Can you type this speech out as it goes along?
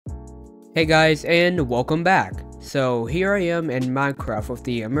Hey guys, and welcome back. So here I am in Minecraft with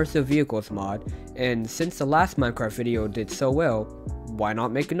the Immersive Vehicles mod, and since the last Minecraft video did so well, why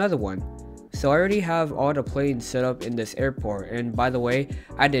not make another one? So I already have all the planes set up in this airport, and by the way,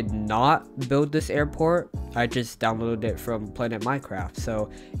 I did not build this airport, I just downloaded it from Planet Minecraft. So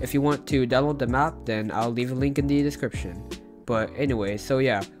if you want to download the map, then I'll leave a link in the description. But anyway, so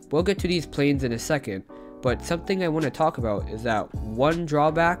yeah, we'll get to these planes in a second, but something I want to talk about is that one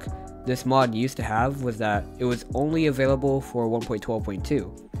drawback this mod used to have was that it was only available for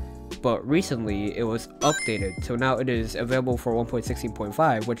 1.12.2, but recently it was updated, so now it is available for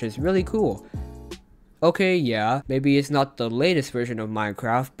 1.16.5, which is really cool. Okay, yeah, maybe it's not the latest version of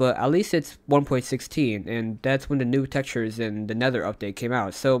Minecraft, but at least it's 1.16, and that's when the new textures in the Nether update came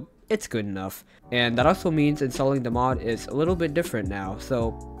out, so it's good enough. And that also means installing the mod is a little bit different now,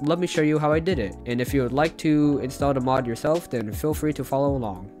 so let me show you how I did it. And if you would like to install the mod yourself, then feel free to follow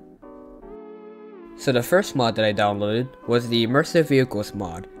along. So the first mod that I downloaded was the Immersive Vehicles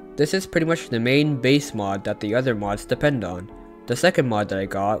mod. This is pretty much the main base mod that the other mods depend on. The second mod that I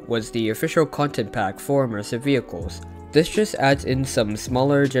got was the official content pack for Immersive Vehicles. This just adds in some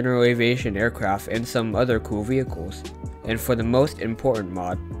smaller general aviation aircraft and some other cool vehicles. And for the most important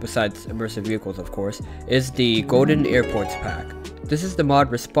mod, besides Immersive Vehicles of course, is the Golden Airports pack. This is the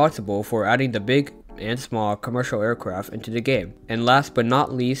mod responsible for adding the big and small commercial aircraft into the game. And last but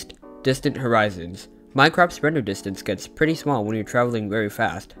not least, Distant Horizons. Minecraft's render distance gets pretty small when you're traveling very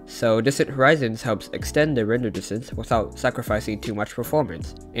fast, so Distant Horizons helps extend the render distance without sacrificing too much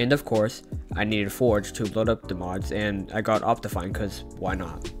performance. And of course, I needed Forge to load up the mods, and I got Optifine cause why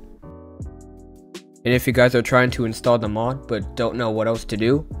not? And if you guys are trying to install the mod but don't know what else to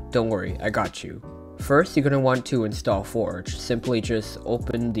do, don't worry, I got you. First, you're going to want to install Forge. Simply just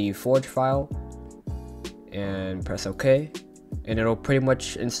open the Forge file and press OK, and it'll pretty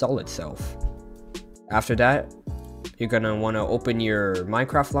much install itself. After that, you're gonna want to open your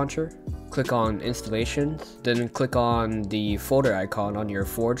Minecraft launcher, click on installations, then click on the folder icon on your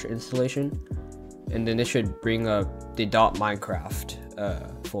Forge installation, and then it should bring up the .minecraft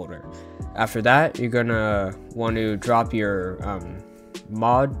folder. After that, you're gonna want to drop your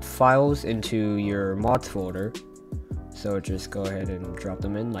mod files into your mods folder, so just go ahead and drop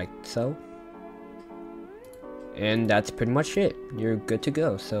them in like so. And that's pretty much it. You're good to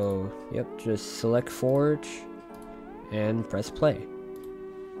go. So, yep, just select Forge and press play.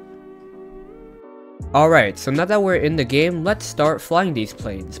 Alright, so now that we're in the game, let's start flying these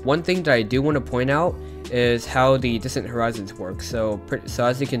planes. One thing that I do want to point out is how the Distant Horizons work. So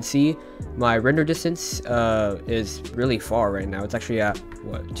as you can see, my render distance is really far right now. It's actually at,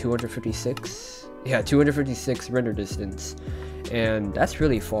 what, 256? Yeah, 256 render distance. And that's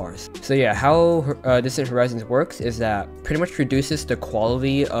really far. So yeah, how Distant Horizons works is that pretty much reduces the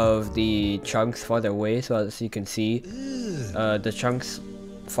quality of the chunks farther away. So as you can see, the chunks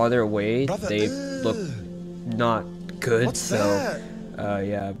farther away, they look not good. What's so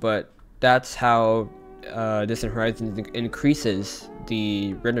yeah, but that's how Distant Horizons increases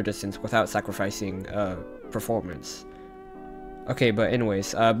the render distance without sacrificing performance. Okay, but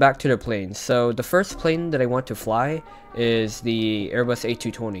anyways, back to the planes. So the first plane that I want to fly is the Airbus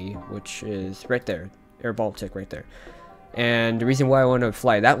A220, which is right there, Air Baltic right there. And the reason why I want to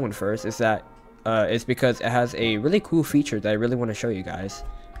fly that one first is that is because it has a really cool feature that I really want to show you guys.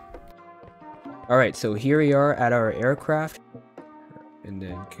 Alright, so here we are at our aircraft, and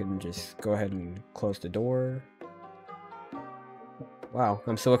then can just go ahead and close the door. Wow,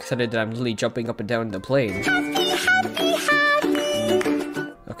 I'm so excited that I'm literally jumping up and down the plane.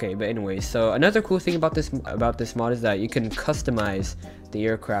 Okay, but anyways, so another cool thing about this mod is that you can customize the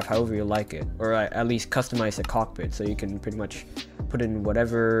aircraft however you like it, or at least customize the cockpit, so you can pretty much put in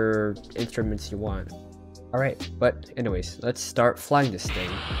whatever instruments you want. Alright, but anyways, let's start flying this thing.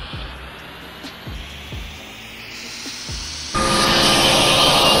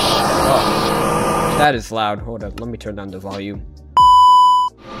 Oh, that is loud. Hold up, let me turn down the volume.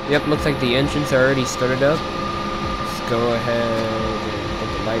 Yep, looks like the engines are already started up. Let's go ahead and put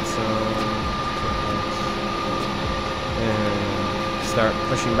the lights on and start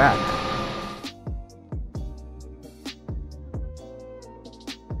pushing back.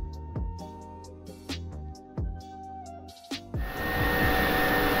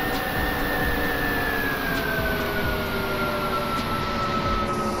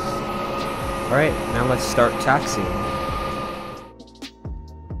 Alright, now let's start taxiing.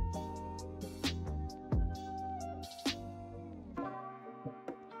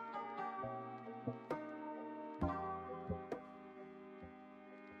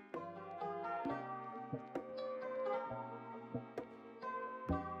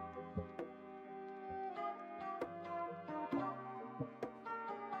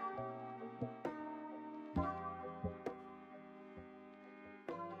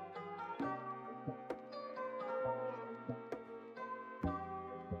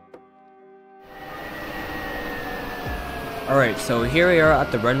 Alright, so here we are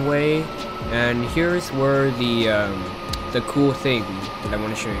at the runway, and here's where the cool thing that I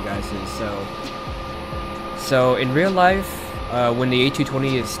want to show you guys is. So in real life, when the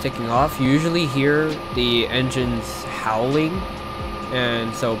A220 is taking off, you usually hear the engines howling,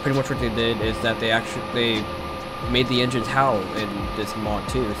 and so pretty much what they did is that they made the engines howl in this mod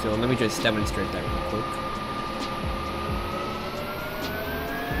too. So let me just demonstrate that real quick.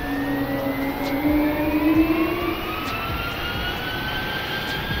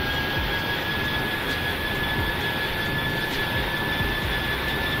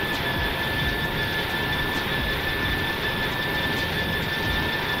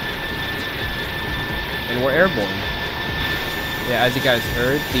 And we're airborne. Yeah, as you guys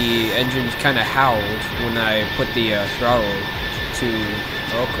heard, the engines kind of howled when I put the throttle to...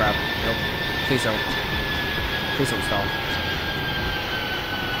 Oh crap, nope, please don't stall.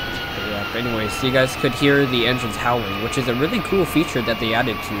 But yeah, but anyways, so you guys could hear the engines howling, which is a really cool feature that they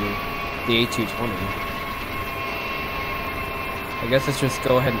added to the A220. I guess let's just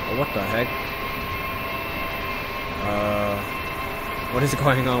go ahead and... Oh, what the heck? What is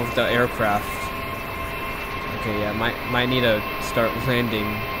going on with the aircraft? Okay, yeah, might need to start landing.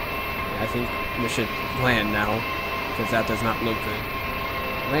 Yeah, I think we should land now, because that does not look good.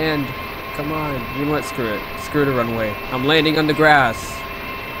 Land! Come on! You know what? Screw it. Screw the runway. I'm landing on the grass!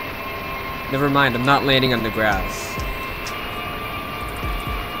 Never mind, I'm not landing on the grass.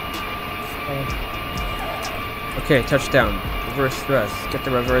 Okay, touchdown. Reverse thrust. Get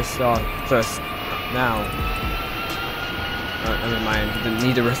the reverse thrust now. Never mind. Didn't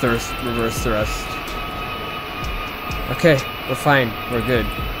need the reverse thrust. Okay, we're fine. We're good.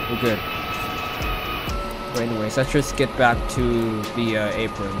 We're good. But anyways, let's just get back to the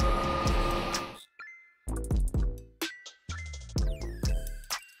apron.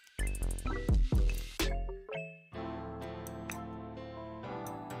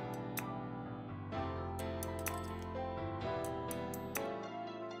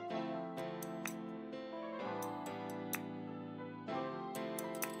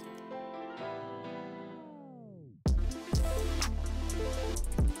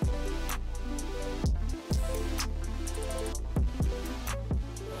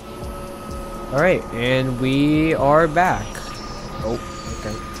 Alright, and we are back. Oh,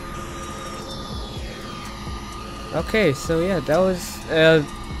 okay. Okay, so yeah, that was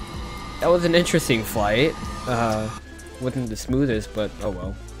an interesting flight. Wasn't the smoothest, but oh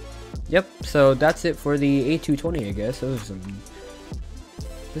well. Yep, so that's it for the A220, I guess. This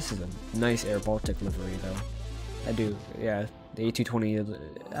is a nice Air Baltic livery, though. I do, yeah. The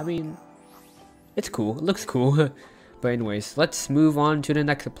A220, I mean, it's cool. It looks cool. But anyways, let's move on to the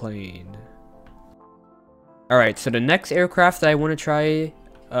next plane. Alright, so the next aircraft that I want to try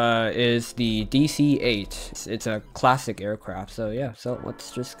is the DC-8. It's a classic aircraft, so yeah, so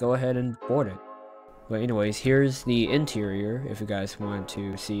let's just go ahead and board it. But anyways, here's the interior, if you guys want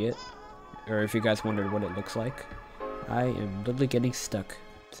to see it. Or if you guys wondered what it looks like. I am literally getting stuck.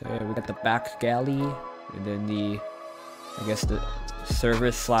 So yeah, we got the back galley, and then I guess the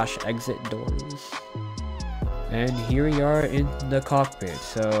service/exit doors. And here we are in the cockpit,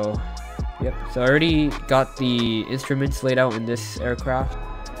 so... Yep, so I already got the instruments laid out in this aircraft.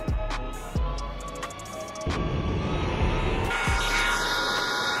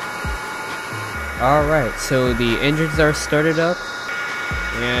 Alright, so the engines are started up,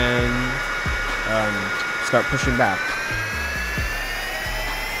 and start pushing back.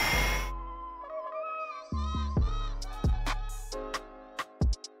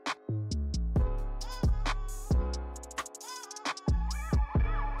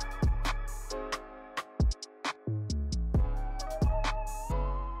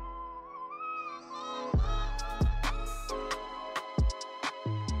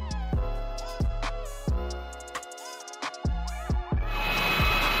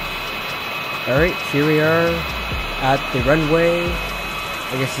 Alright, here we are at the runway.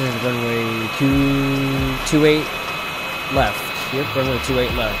 I guess this is runway 28 left. Yep, runway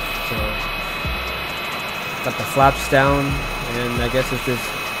 28 left. So, got the flaps down, and I guess it's just...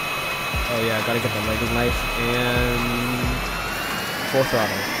 Oh yeah, I gotta get the landing lights, and... full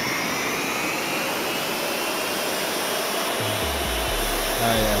throttle.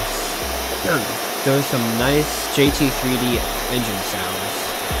 Ah yes. Doing some nice JT3D engine sounds.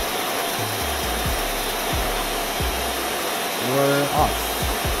 We're off.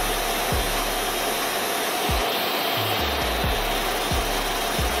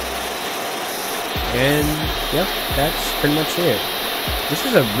 And yep, that's pretty much it. This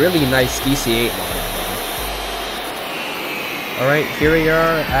is a really nice DC-8 model. Alright, here we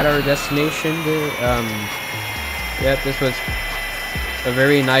are at our destination. Yep, this was a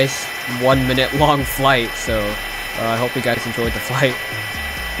very nice 1 minute long flight, so I hope you guys enjoyed the flight.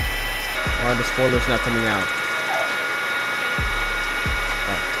 Or the spoiler's not coming out.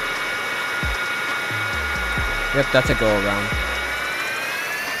 Oh. Yep, that's a go around.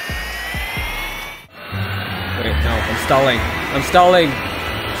 Wait, no, I'm stalling. I'm stalling!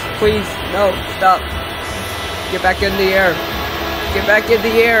 Please, no, stop! Get back in the air! Get back in the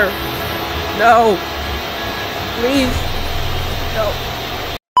air! No! Please! No!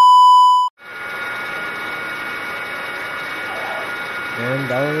 And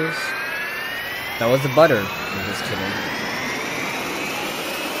that was the butter. I'm just kidding.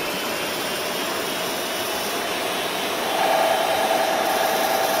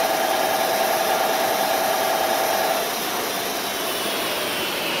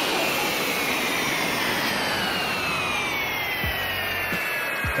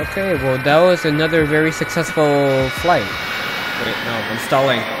 Okay, well that was another very successful flight. Wait, no, I'm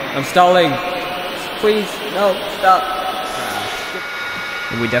stalling. I'm stalling! Please, no, stop!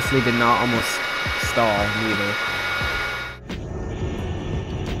 And we definitely did not almost stall, neither.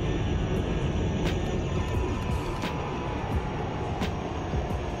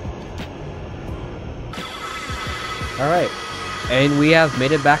 Alright, and we have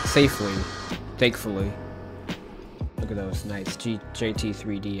made it back safely, thankfully. Look at those nice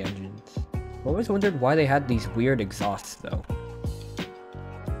JT3D engines. I always wondered why they had these weird exhausts though.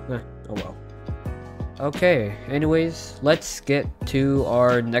 Oh well. Okay, anyways, let's get to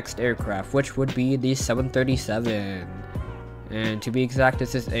our next aircraft, which would be the 737. And to be exact,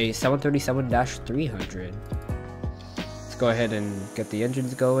 this is a 737-300. Let's go ahead and get the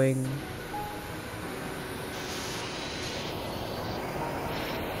engines going.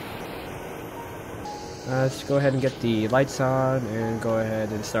 Let's go ahead and get the lights on and go ahead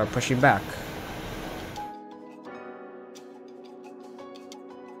and start pushing back.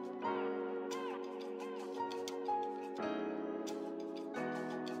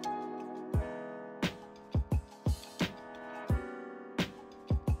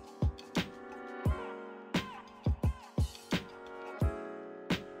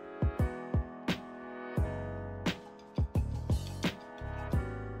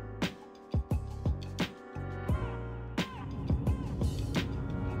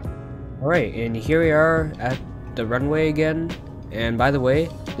 Alright, and here we are at the runway again, and by the way,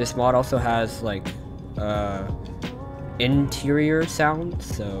 this mod also has like interior sound,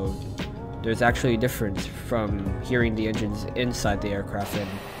 so there's actually a difference from hearing the engines inside the aircraft and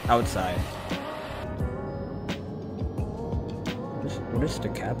outside. What does the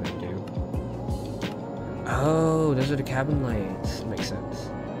cabin do? Oh, those are the cabin lights. Makes sense.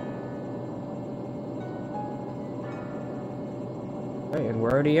 Right, and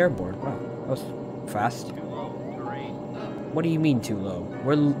we're already airborne. Wow, that was fast. What do you mean too low?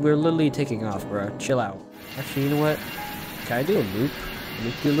 We're literally taking off, bro. Chill out. Actually, you know what? Can I do a loop?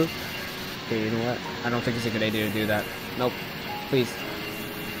 Loop-de-loop? Okay, you know what? I don't think it's a good idea to do that. Nope. Please.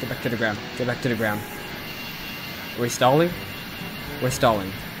 Get back to the ground. Get back to the ground. Are we stalling? We're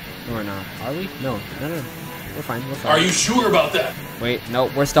stalling. No, we're not. Are we? No. No, no. We're fine. We're fine. Are you sure about that? Wait, no.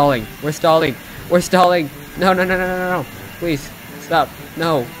 We're stalling. We're stalling. We're stalling. No, no, no, no, no, no. Please. Stop.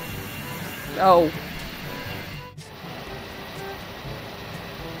 No. No.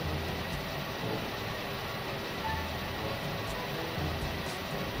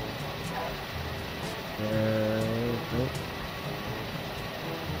 Nope.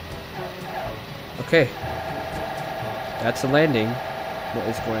 Okay. That's a landing. What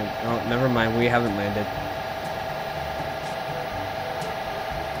is going... Oh, never mind. We haven't landed.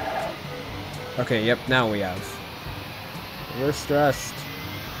 Okay, yep. Now we have. We're stressed.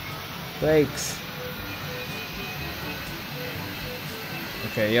 Thanks.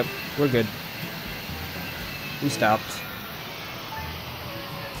 Okay, yep. We're good. We stopped.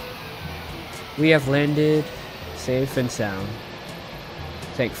 We have landed safe and sound.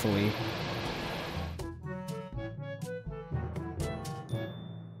 Thankfully.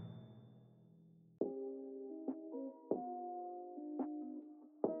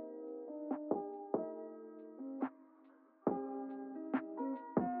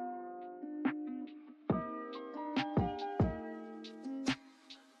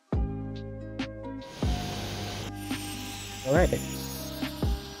 Alright.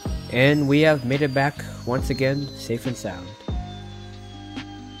 And we have made it back once again, safe and sound.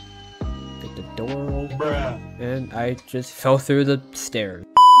 Get the door open. Bruh. And I just fell through the stairs.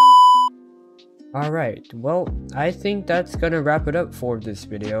 Alright, well, I think that's gonna wrap it up for this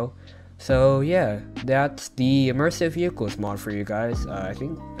video. So yeah, that's the Immersive Vehicles mod for you guys. I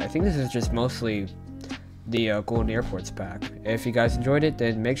think this is just mostly the Golden Airports pack. If you guys enjoyed it,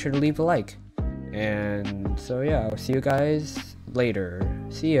 then make sure to leave a like. And so yeah, I'll see you guys later.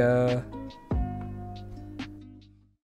 See ya!